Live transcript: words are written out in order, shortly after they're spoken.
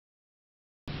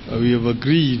we have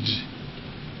agreed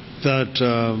that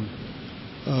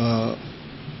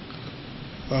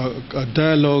a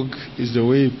dialogue is the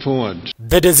way forward.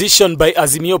 The decision by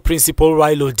Azimio principal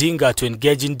Raila Odinga to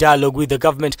engage in dialogue with the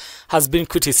government has been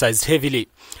criticized heavily.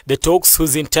 The talks,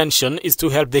 whose intention is to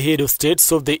help the head of state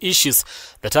solve the issues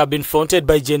that have been fronted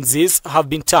by Gen Zs, have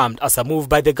been termed as a move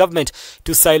by the government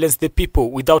to silence the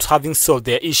people without having solved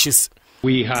their issues.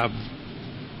 We have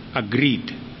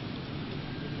agreed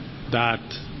that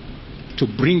to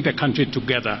bring the country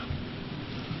together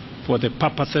for the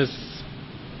purposes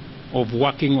of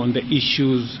working on the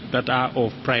issues that are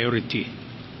of priority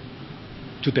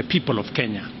to the people of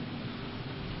Kenya.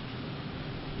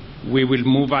 We will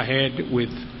move ahead with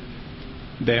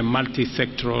the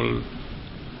multi-sectoral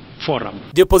forum.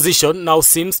 The opposition now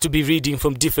seems to be reading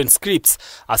from different scripts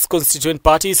as constituent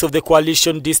parties of the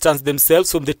coalition distance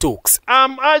themselves from the talks.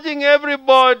 I'm urging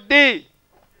everybody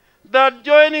that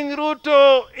joining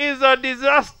Ruto is a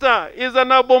disaster, is an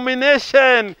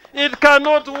abomination. It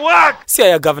cannot work.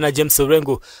 Siaya Governor James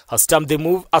Orengo has termed the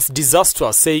move as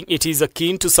disastrous, saying it is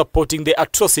akin to supporting the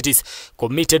atrocities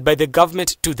committed by the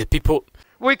government to the people.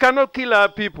 We cannot kill our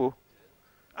people.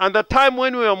 And the time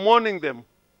when we are mourning them,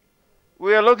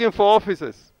 we are looking for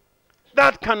officers.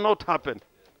 That cannot happen.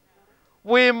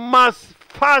 We must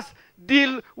first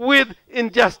deal with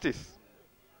injustice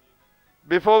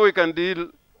before we can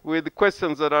deal with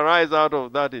questions that arise out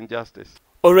of that injustice.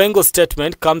 Orengo's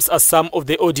statement comes as some of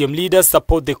the ODM leaders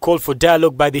support the call for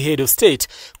dialogue by the head of state,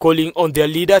 calling on their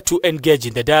leader to engage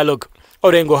in the dialogue.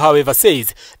 Orengo, however,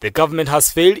 says the government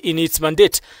has failed in its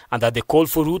mandate and that the call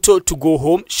for Ruto to go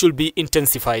home should be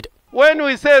intensified. When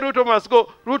we say Ruto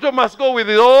must go with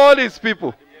all his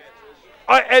people.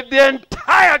 The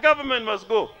entire government must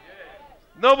go.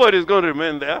 Nobody is going to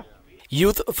remain there.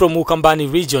 Youth from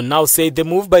Ukambani region now say the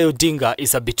move by Odinga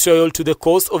is a betrayal to the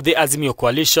cause of the Azimio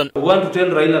coalition. We want to tell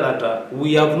Raila that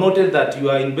we have noted that you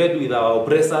are in bed with our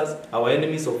oppressors, our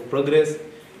enemies of progress,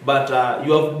 but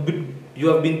you have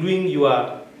been doing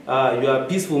your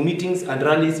peaceful meetings and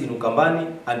rallies in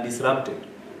Ukambani and disrupted.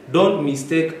 Don't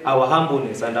mistake our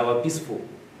humbleness and our peaceful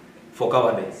for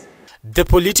cowardice. The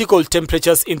political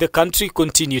temperatures in the country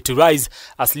continue to rise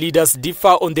as leaders differ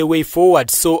on the way forward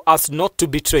so as not to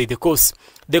betray the cause.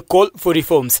 The call for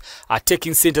reforms are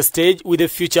taking center stage with the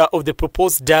future of the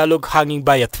proposed dialogue hanging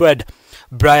by a thread.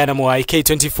 Brian Amoai,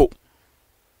 K24,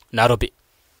 Nairobi.